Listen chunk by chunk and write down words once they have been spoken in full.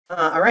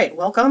All right,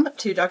 welcome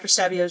to Dr.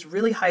 Stabio's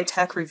really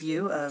high-tech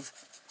review of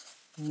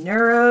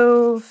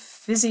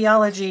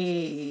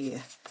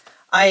neurophysiology.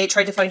 I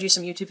tried to find you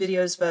some YouTube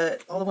videos,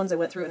 but all the ones I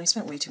went through, and I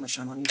spent way too much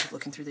time on YouTube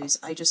looking through these,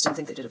 I just didn't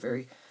think they did a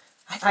very...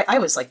 I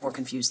was like more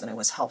confused than I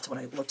was helped when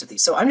I looked at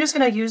these. So I'm just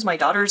going to use my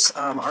daughter's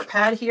art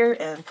pad here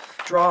and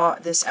draw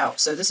this out.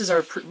 So this is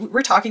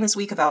we're talking this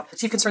week about, the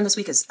chief concern this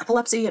week is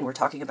epilepsy, and we're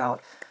talking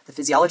about the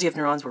physiology of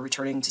neurons. We're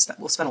returning to,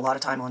 we'll spend a lot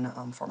of time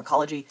on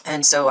pharmacology.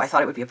 And so I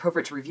thought it would be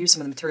appropriate to review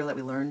some of the material that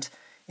we learned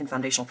in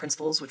Foundational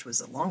Principles, which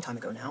was a long time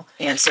ago now.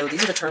 And so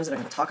these are the terms that I'm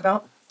going to talk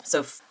about.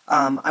 So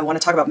I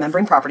want to talk about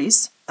membrane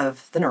properties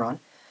of the neuron,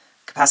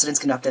 capacitance,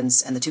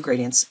 conductance, and the two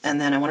gradients.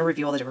 And then I want to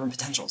review all the different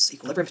potentials: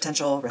 equilibrium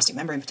potential, resting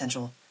membrane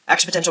potential,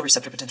 action potential,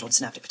 receptor potential, and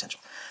synaptic potential.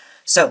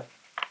 So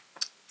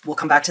we'll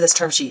come back to this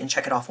term sheet and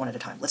check it off one at a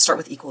time. Let's start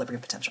with equilibrium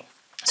potential.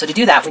 So to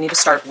do that, we need to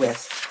start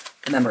with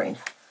the membrane.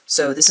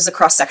 So this is a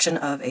cross-section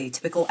of a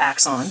typical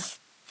axon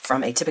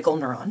from a typical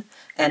neuron.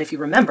 And if you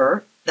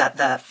remember that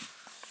the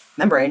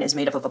membrane is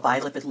made up of a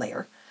bilipid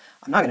layer.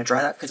 I'm not going to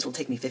draw that because it'll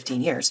take me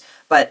 15 years,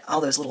 but all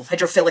those little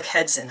hydrophilic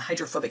heads and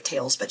hydrophobic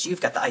tails, but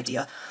you've got the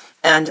idea.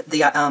 And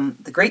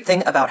the great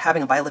thing about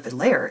having a bilipid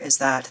layer is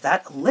that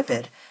that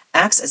lipid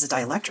acts as a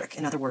dielectric.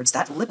 In other words,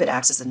 that lipid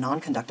acts as a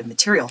non-conductive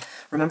material.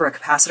 Remember, a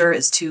capacitor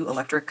is two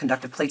electric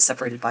conductive plates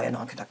separated by a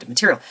non-conductive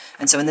material.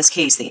 And so in this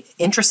case, the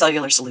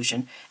intracellular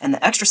solution and the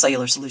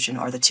extracellular solution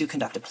are the two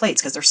conductive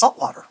plates because they're salt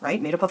water,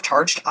 right, made up of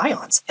charged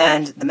ions.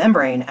 And the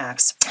membrane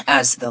acts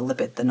as the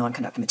lipid, the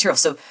non-conductive material.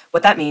 So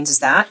what that means is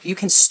that you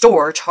can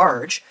store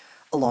charge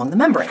along the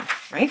membrane,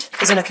 right?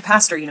 Because in a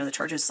capacitor, you know, the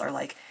charges are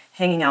like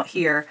hanging out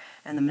here,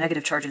 and the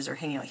negative charges are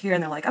hanging out here,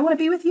 and they're like, I want to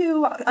be with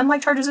you.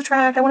 Unlike charges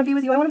attract, I want to be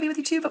with you. I want to be with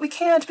you too, but we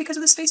can't because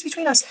of the space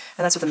between us.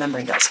 And that's what the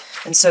membrane does.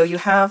 And so you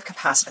have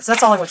capacitance.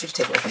 That's all I want you to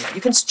take away from that.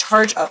 You can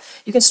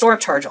store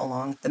up charge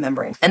along the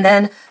membrane. And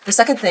then the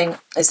second thing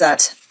is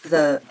that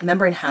the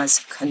membrane has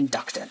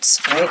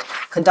conductance, right?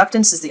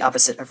 Conductance is the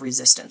opposite of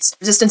resistance.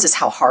 Resistance is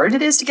how hard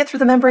it is to get through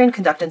the membrane.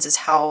 Conductance is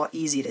how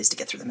easy it is to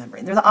get through the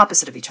membrane. They're the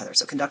opposite of each other.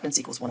 So conductance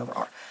equals 1 over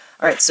R.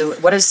 All right, so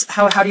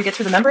how do you get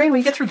through the membrane? Well,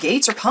 you get through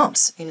gates or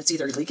pumps. And it's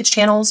either leakage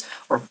channels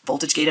or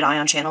voltage-gated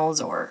ion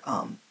channels or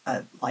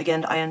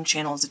ligand ion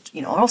channels,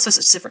 you know, all sorts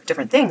of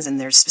different things.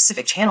 And there's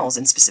specific channels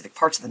in specific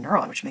parts of the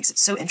neuron, which makes it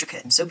so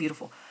intricate and so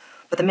beautiful.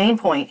 But the main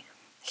point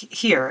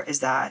here is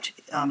that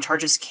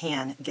charges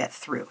can get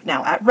through.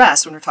 Now, at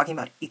rest, when we're talking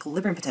about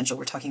equilibrium potential,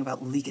 we're talking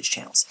about leakage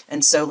channels.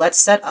 And so let's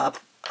set up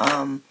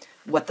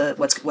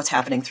what's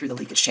happening through the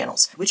leakage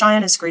channels. Which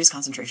ion is greatest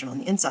concentration on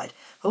the inside?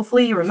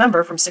 Hopefully you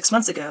remember from 6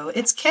 months ago,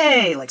 it's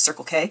K, like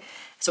circle K.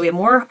 So we have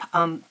more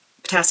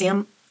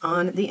potassium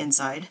on the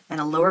inside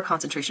and a lower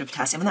concentration of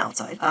potassium on the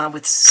outside.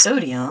 With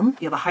sodium,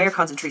 you have a higher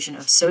concentration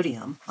of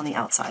sodium on the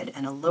outside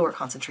and a lower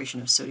concentration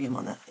of sodium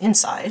on the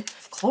inside.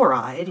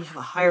 Chloride, you have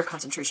a higher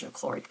concentration of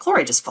chloride.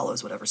 Chloride just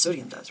follows whatever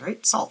sodium does,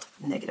 right? Salt,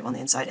 negative on the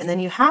inside. And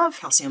then you have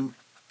calcium,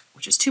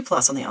 which is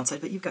 2+ on the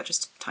outside, but you've got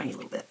just a tiny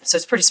little bit. So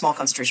it's pretty small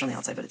concentration on the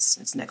outside, but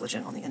it's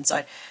negligent on the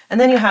inside. And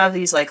then you have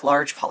these like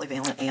large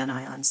polyvalent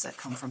anions that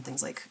come from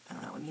things like, I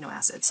don't know, amino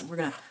acids. And we're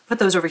going to put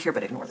those over here,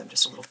 but ignore them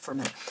just a little for a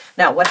minute.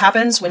 Now, what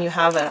happens when you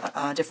have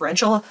a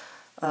differential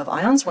of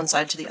ions one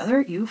side to the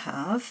other? You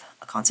have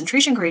a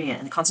concentration gradient.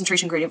 And the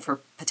concentration gradient for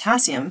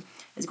potassium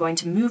is going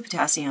to move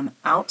potassium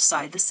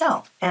outside the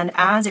cell. And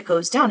as it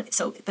goes down,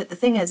 but the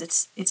thing is,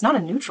 it's not a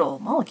neutral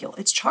molecule.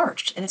 It's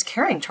charged, and it's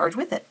carrying charge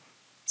with it.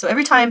 So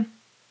every time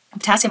a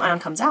potassium ion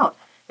comes out,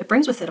 it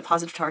brings with it a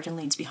positive charge and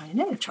leaves behind a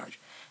negative charge.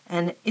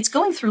 And it's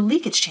going through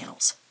leakage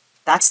channels.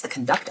 That's the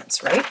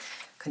conductance, right?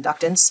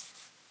 Conductance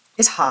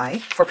is high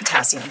for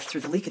potassium through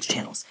the leakage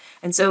channels.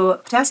 And so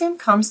potassium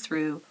comes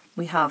through,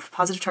 we have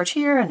positive charge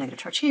here, a negative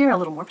charge here, a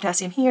little more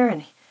potassium here,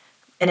 and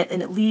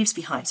it leaves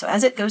behind. So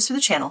as it goes through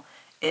the channel,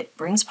 it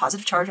brings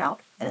positive charge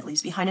out, and it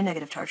leaves behind a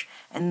negative charge.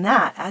 And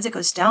that, as it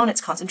goes down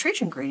its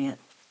concentration gradient,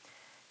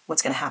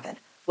 what's going to happen?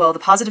 Well, the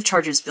positive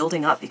charges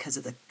building up because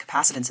of the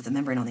capacitance of the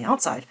membrane on the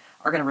outside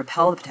are going to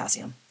repel the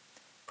potassium,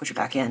 push it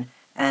back in,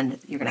 and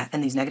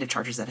these negative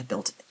charges that have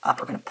built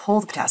up are going to pull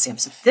the potassium.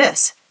 So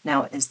this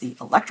now is the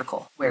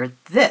electrical, where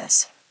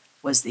this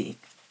was the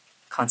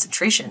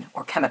concentration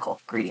or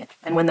chemical gradient.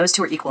 And when those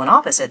two are equal and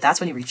opposite, that's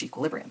when you reach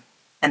equilibrium.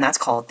 And that's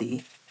called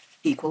the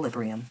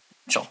equilibrium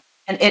potential.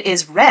 And it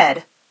is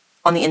read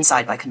on the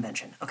inside by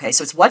convention. Okay,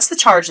 so it's what's the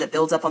charge that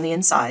builds up on the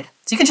inside.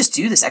 So you can just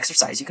do this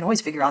exercise. You can always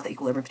figure out the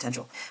equilibrium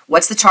potential.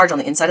 What's the charge on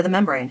the inside of the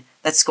membrane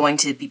that's going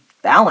to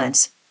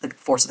balance the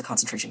force of the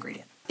concentration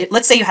gradient?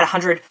 Let's say you had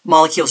 100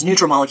 molecules,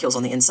 neutral molecules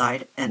on the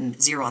inside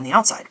and 0 on the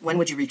outside. When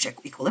would you reach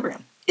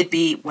equilibrium? It'd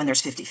be when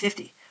there's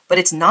 50-50. But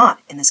it's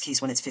not, in this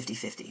case, when it's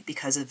 50-50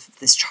 because of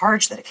this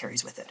charge that it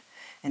carries with it.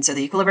 And so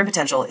the equilibrium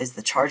potential is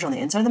the charge on the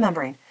inside of the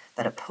membrane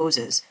that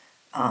opposes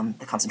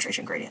the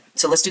concentration gradient.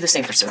 So let's do the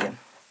same for sodium.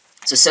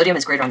 So sodium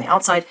is greater on the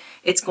outside.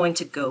 It's going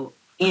to go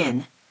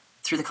in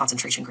through the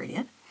concentration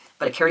gradient,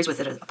 but it carries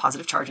with it a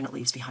positive charge and it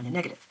leaves behind a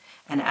negative.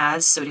 And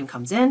as sodium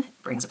comes in,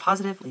 brings a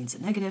positive, leaves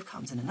a negative,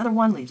 comes in another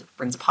one,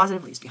 brings a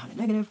positive, leaves behind a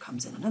negative,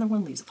 comes in another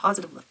one, leaves a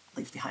positive,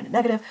 leaves behind a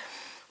negative.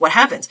 what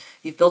happens?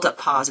 You've built up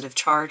positive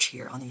charge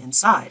here on the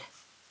inside,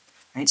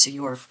 right? So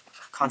your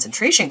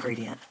concentration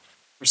gradient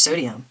for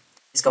sodium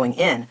is going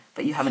in,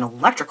 but you have an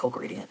electrical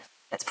gradient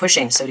that's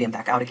pushing sodium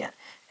back out again.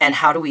 And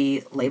how do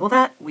we label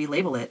that? We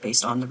label it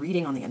based on the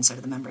reading on the inside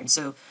of the membrane.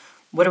 So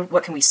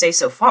what can we say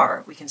so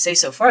far? We can say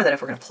so far that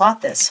if we're going to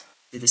plot this,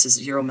 this is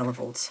 0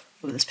 millivolts.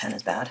 Ooh, this pen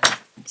is bad.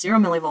 0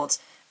 millivolts.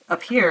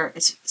 Up here,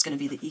 it's going to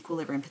be the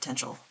equilibrium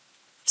potential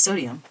of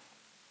sodium.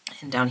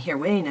 And down here,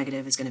 way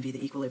negative, is going to be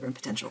the equilibrium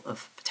potential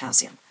of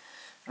potassium.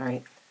 All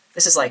right.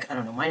 This is like, I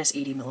don't know, minus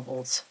 80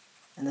 millivolts.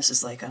 And this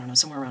is like, I don't know,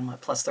 somewhere around what,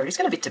 plus 30. It's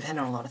going to depend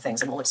on a lot of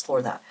things, and we'll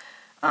explore that.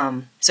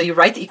 So you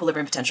write the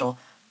equilibrium potential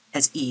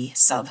as E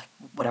sub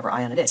whatever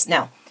ion it is.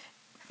 Now,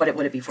 what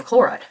would it be for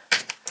chloride?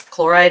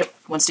 Chloride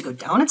wants to go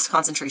down its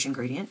concentration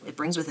gradient. It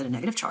brings with it a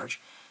negative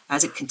charge.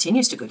 As it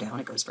continues to go down,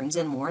 it brings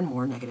in more and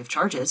more negative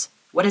charges.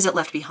 What is it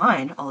left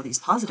behind? All of these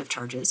positive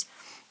charges,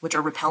 which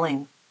are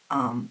repelling,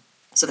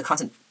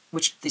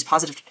 which these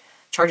positive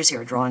charges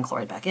here are drawing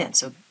chloride back in.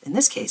 So in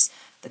this case,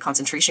 the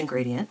concentration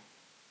gradient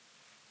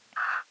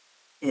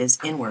is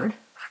inward,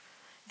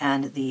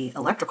 and the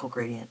electrical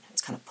gradient is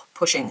kind of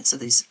pushing, so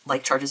these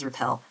like charges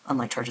repel,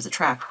 unlike charges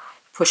attract,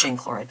 pushing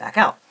chloride back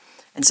out.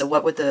 And so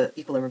what would the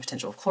equilibrium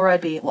potential of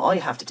chloride be? Well, all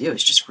you have to do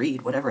is just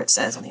read whatever it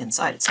says on the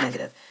inside. It's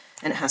negative,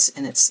 and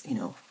it's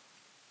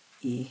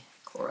E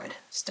chloride.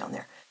 It's down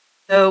there.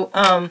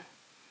 So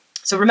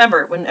so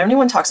remember, when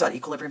anyone talks about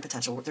equilibrium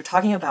potential, they're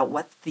talking about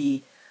what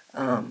the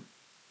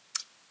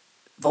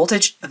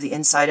voltage of the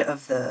inside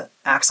of the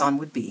axon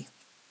would be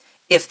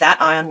if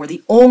that ion were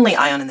the only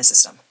ion in the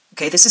system.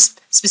 Okay, this is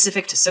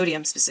specific to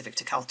sodium, specific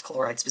to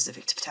chloride,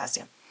 specific to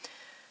potassium.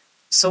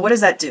 So what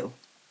does that do?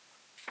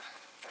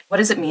 What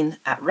does it mean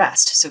at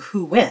rest? So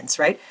who wins,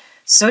 right?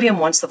 Sodium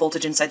wants the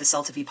voltage inside the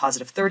cell to be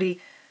positive 30.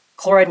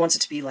 Chloride wants it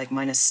to be like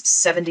minus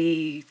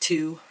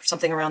 72, or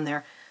something around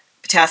there.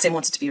 Potassium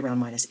wants it to be around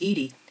minus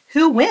 80.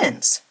 Who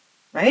wins,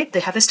 right? They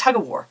have this tug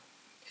of war.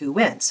 Who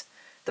wins?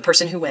 The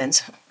person who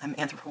wins, I'm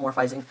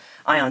anthropomorphizing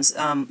ions,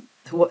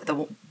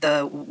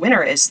 the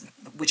winner is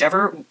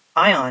whichever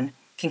ion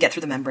can get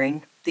through the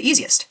membrane the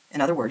easiest. In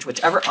other words,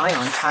 whichever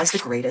ion has the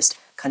greatest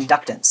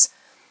conductance.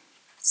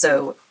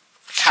 So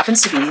it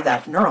happens to be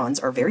that neurons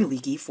are very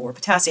leaky for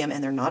potassium,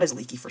 and they're not as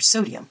leaky for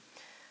sodium.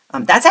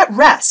 That's at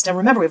rest. And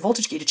remember, we have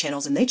voltage-gated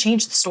channels, and they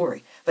change the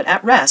story. But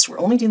at rest, we're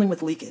only dealing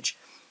with leakage.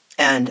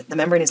 And the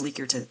membrane is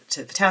leakier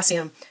to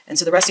potassium, and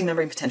so the resting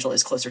membrane potential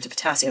is closer to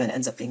potassium and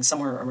ends up being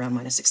somewhere around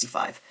minus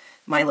 65.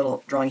 My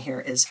little drawing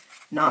here is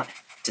not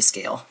to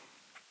scale.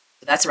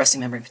 But that's the resting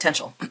membrane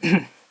potential.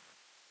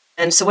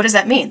 And so what does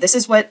that mean? This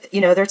is what,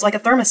 there's like a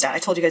thermostat. I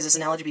told you guys this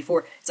analogy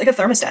before. It's like a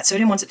thermostat.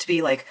 Sodium wants it to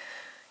be like,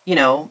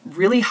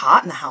 really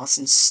hot in the house,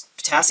 and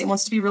potassium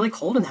wants to be really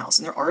cold in the house,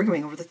 and they're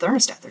arguing over the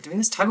thermostat. They're doing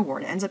this tug of war,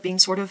 and it ends up being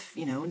sort of,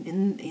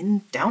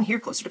 in down here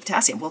closer to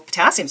potassium. Well,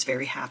 potassium's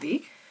very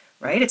happy,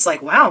 right? It's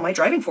like, wow, my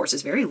driving force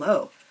is very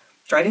low.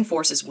 Driving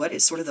force is what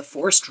is sort of the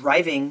force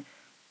driving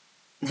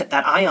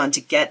that ion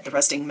to get the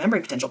resting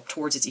membrane potential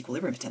towards its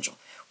equilibrium potential.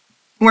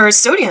 Whereas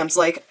sodium's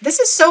like, this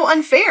is so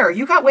unfair,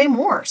 you got way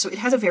more. So it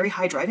has a very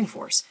high driving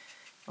force,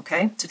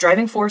 okay? So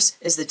driving force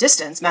is the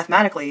distance.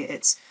 Mathematically,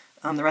 it's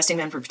the resting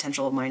membrane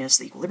potential minus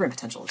the equilibrium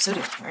potential of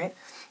sodium, all right?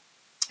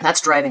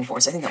 That's driving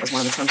force. I think that was one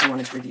of the terms we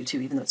wanted to review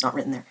too, even though it's not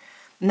written there.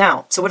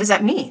 Now, so what does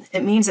that mean?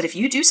 It means that if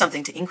you do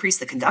something to increase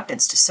the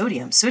conductance to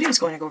sodium, sodium's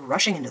going to go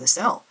rushing into the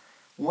cell.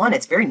 One,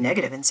 it's very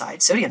negative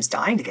inside. Sodium's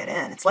dying to get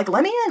in. It's like,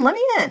 let me in, let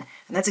me in.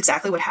 And that's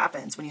exactly what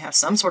happens when you have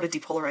some sort of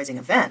depolarizing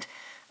event.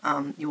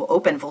 You will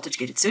open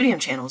voltage-gated sodium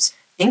channels,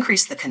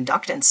 increase the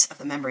conductance of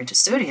the membrane to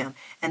sodium,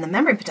 and the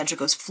membrane potential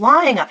goes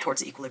flying up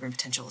towards the equilibrium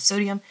potential of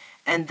sodium.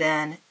 And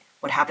then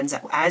what happens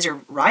as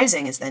you're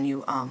rising is then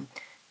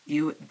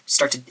you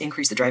start to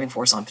increase the driving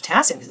force on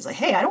potassium, because it's like,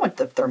 hey, I don't want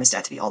the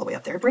thermostat to be all the way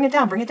up there. Bring it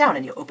down,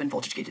 and you open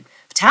voltage-gated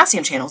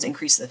potassium channels,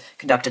 increase the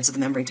conductance of the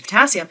membrane to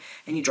potassium,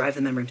 and you drive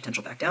the membrane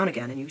potential back down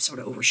again, and you sort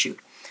of overshoot.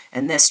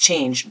 And this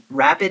change,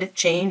 rapid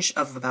change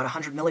of about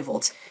 100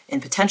 millivolts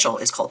in potential,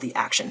 is called the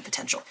action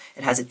potential.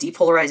 It has a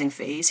depolarizing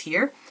phase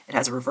here, it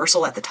has a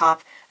reversal at the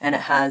top, and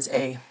it has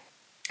a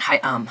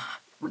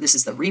this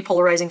is the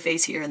repolarizing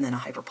phase here, and then a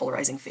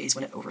hyperpolarizing phase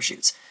when it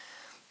overshoots.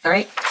 All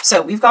right,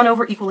 so we've gone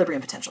over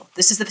equilibrium potential.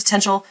 This is the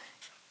potential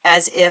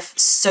as if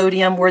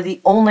sodium were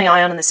the only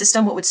ion in the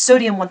system. What would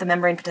sodium want the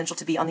membrane potential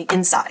to be on the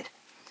inside?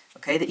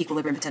 Okay, the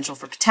equilibrium potential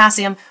for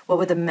potassium. What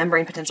would the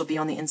membrane potential be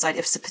on the inside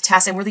if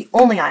potassium were the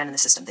only ion in the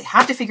system? They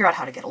have to figure out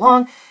how to get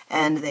along,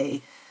 and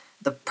the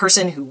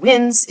person who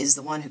wins is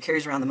the one who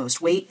carries around the most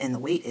weight, and the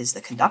weight is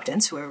the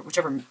conductance.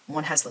 Whichever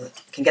one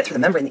can get through the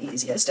membrane the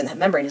easiest, and that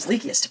membrane is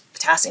leakiest to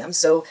potassium,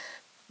 so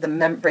the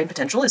membrane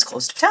potential is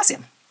close to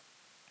potassium,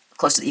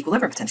 close to the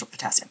equilibrium potential of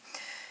potassium.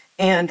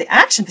 And the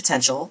action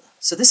potential,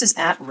 so this is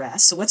at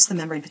rest. So what's the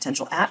membrane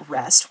potential at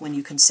rest when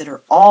you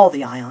consider all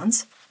the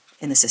ions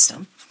in the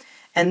system?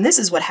 And this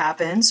is what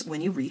happens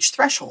when you reach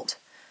threshold.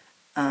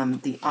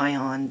 the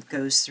ion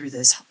goes through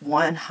this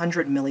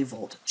 100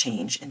 millivolt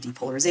change in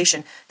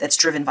depolarization that's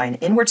driven by an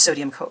inward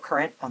sodium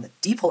current on the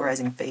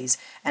depolarizing phase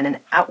and an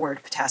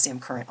outward potassium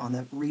current on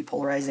the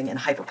repolarizing and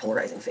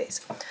hyperpolarizing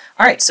phase.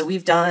 All right, so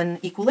we've done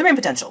equilibrium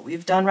potential,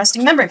 we've done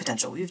resting membrane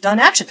potential, we've done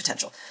action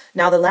potential.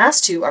 Now the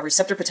last two are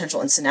receptor potential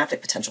and synaptic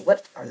potential.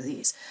 What are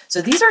these?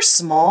 So these are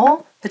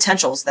small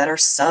potentials that are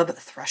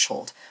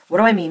sub-threshold. What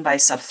do I mean by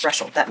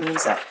sub-threshold? That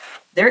means that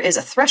there is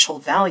a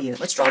threshold value.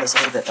 Let's draw this a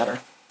little bit better.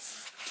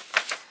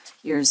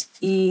 Here's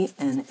E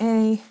and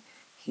A,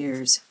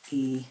 here's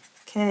E,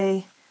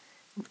 K,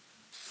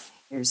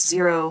 here's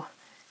 0,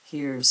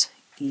 here's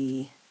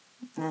E,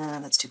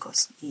 that's too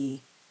close, E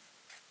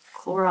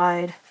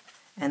chloride,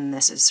 and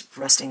this is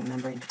resting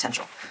membrane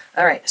potential.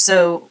 All right,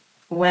 so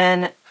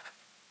when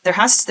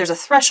there's a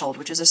threshold,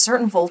 which is a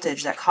certain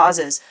voltage that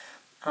causes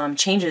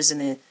changes in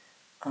the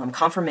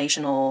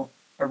conformational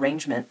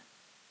arrangement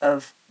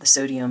of the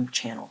sodium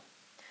channel.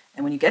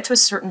 And when you get to a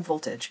certain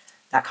voltage,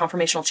 that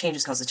conformational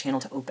change causes the channel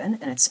to open,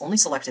 and it's only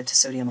selective to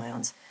sodium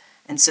ions.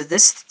 And so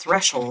this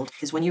threshold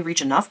is when you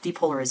reach enough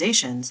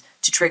depolarizations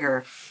to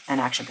trigger an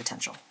action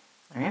potential.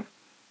 All right?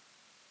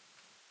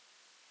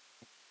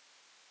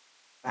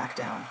 Back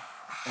down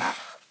like that.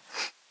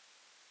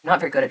 I'm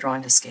not very good at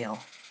drawing to scale.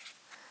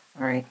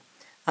 All right?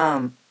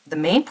 The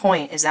main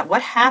point is that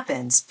what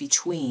happens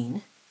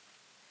between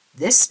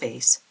this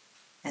space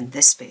and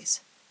this space,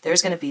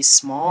 there's going to be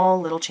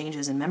small little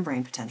changes in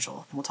membrane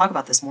potential, and we'll talk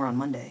about this more on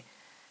Monday.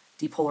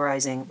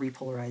 Depolarizing,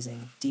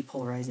 repolarizing,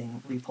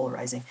 depolarizing,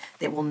 repolarizing.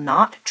 They will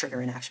not trigger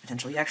an action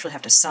potential. You actually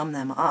have to sum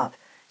them up,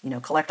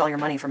 collect all your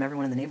money from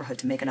everyone in the neighborhood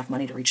to make enough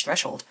money to reach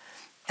threshold.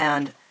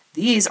 And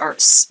these are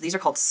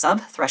called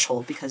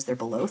sub-threshold because they're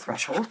below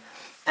threshold,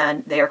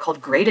 and they are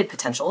called graded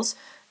potentials,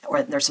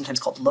 or they're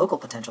sometimes called local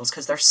potentials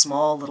because they're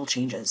small little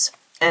changes.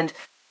 And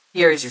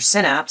here is your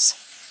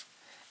synapse,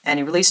 and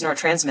you release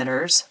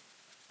neurotransmitters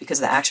because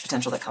of the action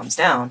potential that comes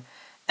down.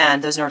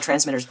 And those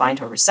neurotransmitters bind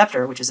to a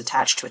receptor, which is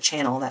attached to a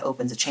channel that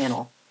opens a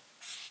channel.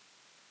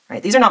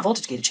 Right? These are not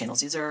voltage-gated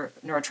channels. These are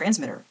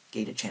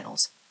neurotransmitter-gated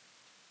channels.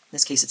 In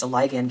this case, it's a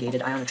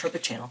ligand-gated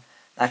ionotropic channel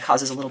that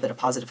causes a little bit of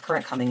positive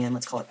current coming in.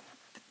 Let's call it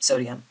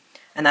sodium.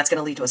 And that's going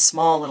to lead to a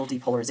small little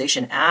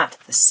depolarization at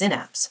the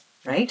synapse.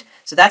 Right?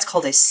 So that's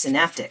called a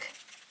synaptic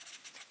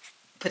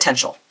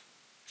potential.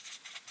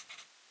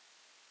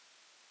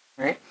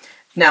 Right?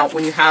 Now,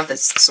 when you have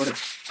this sort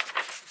of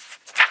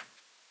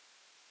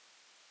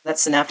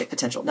that's synaptic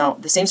potential. Now,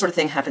 the same sort of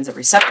thing happens at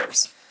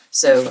receptors.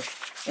 So,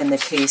 in the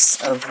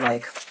case of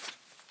a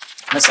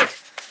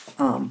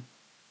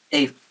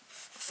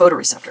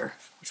photoreceptor,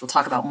 which we'll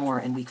talk about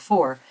more in week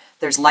 4,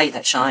 there's light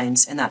that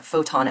shines, and that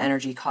photon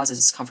energy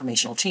causes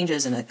conformational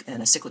changes in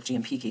a cyclic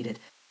GMP-gated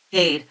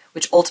gate,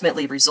 which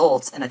ultimately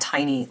results in a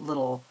tiny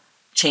little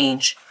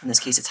change. In this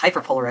case, it's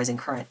hyperpolarizing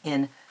current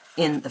in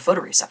the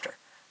photoreceptor,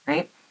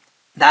 right?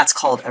 That's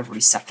called a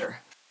receptor.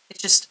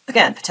 It's just,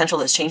 again,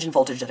 potential is change in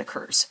voltage that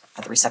occurs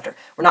at the receptor.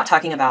 We're not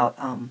talking about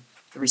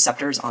the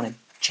receptors on a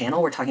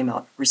channel. We're talking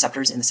about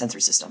receptors in the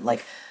sensory system,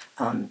 like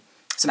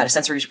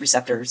somatosensory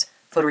receptors,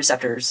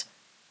 photoreceptors,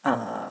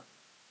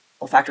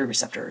 olfactory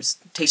receptors,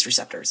 taste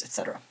receptors,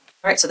 etc.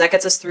 All right, so that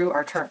gets us through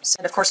our terms.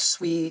 And of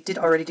course, we did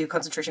already do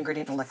concentration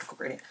gradient and electrical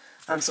gradient.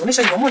 So let me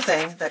show you one more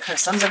thing that kind of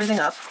sums everything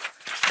up,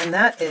 and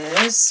that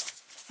is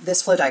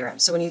this flow diagram.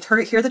 So when you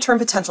hear the term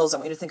potentials, I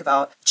want you to think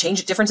about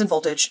difference in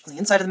voltage on the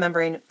inside of the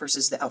membrane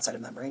versus the outside of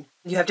the membrane.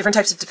 You have different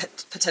types of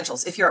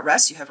potentials. If you're at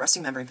rest, you have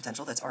resting membrane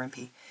potential, that's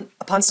RMP.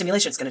 Upon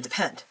stimulation, it's going to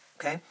depend,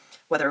 okay,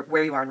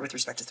 where you are with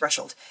respect to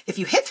threshold. If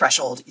you hit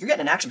threshold, you're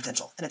getting an action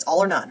potential, and it's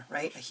all or none,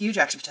 right? A huge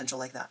action potential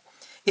like that.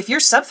 If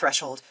you're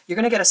sub-threshold, you're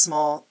going to get a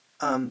small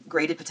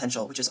graded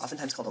potential, which is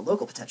oftentimes called a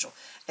local potential.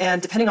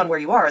 And depending on where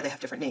you are, they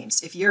have different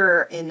names. If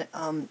you're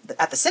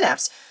at the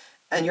synapse,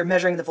 and you're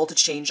measuring the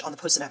voltage change on the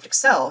postsynaptic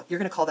cell, you're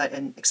going to call that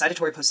an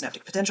excitatory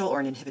postsynaptic potential or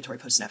an inhibitory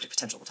postsynaptic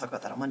potential. We'll talk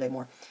about that on Monday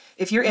more.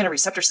 If you're in a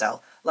receptor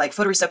cell, like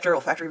photoreceptor,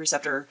 olfactory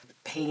receptor,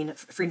 pain,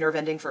 free nerve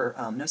ending for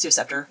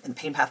nociceptor in the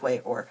pain pathway,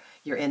 or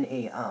you're in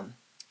a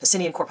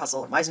Pacinian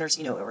corpuscle or Meissner's,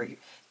 or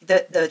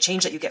the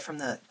change that you get from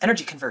the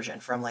energy conversion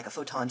from like a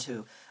photon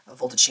to a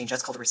voltage change,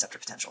 that's called a receptor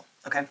potential,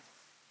 okay?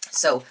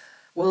 So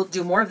we'll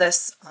do more of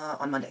this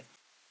on Monday.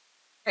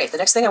 Great. The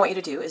next thing I want you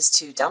to do is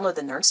to download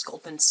the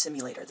Nernst-Goldman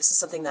simulator. This is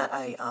something that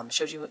I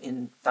showed you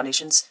in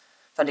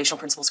Foundational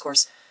Principles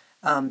course.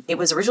 It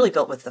was originally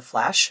built with the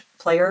Flash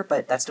player,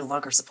 but that's no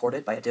longer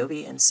supported by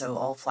Adobe, and so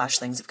all Flash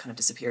things have kind of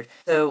disappeared.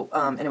 So,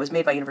 and it was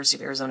made by University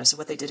of Arizona, so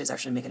what they did is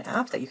actually make an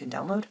app that you can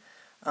download.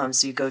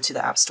 So you go to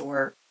the App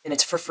Store, and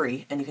it's for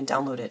free, and you can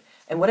download it.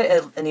 And what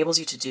it enables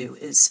you to do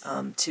is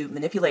to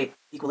manipulate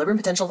the equilibrium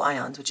potential of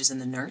ions, which is in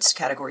the Nernst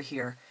category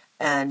here,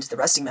 and the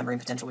resting membrane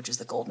potential, which is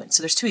the Goldman.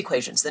 So there's two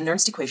equations. The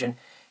Nernst equation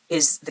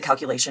is the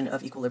calculation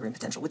of equilibrium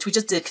potential, which we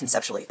just did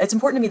conceptually. It's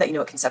important to me that you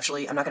know it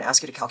conceptually. I'm not going to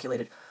ask you to calculate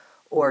it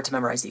or to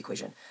memorize the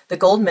equation. The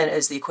Goldman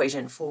is the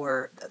equation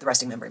for the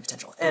resting membrane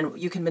potential. And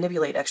you can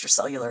manipulate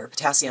extracellular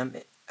potassium,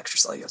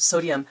 extracellular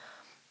sodium,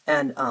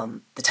 and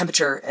the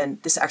temperature,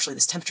 and this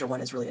temperature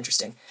one is really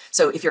interesting.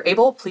 So if you're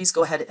able, please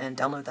go ahead and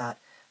download that,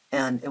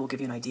 and it will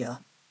give you an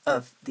idea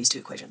of these two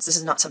equations. This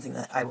is not something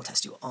that I will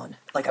test you on.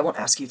 Like, I won't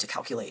ask you to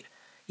calculate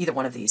either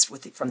one of these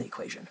from the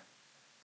equation.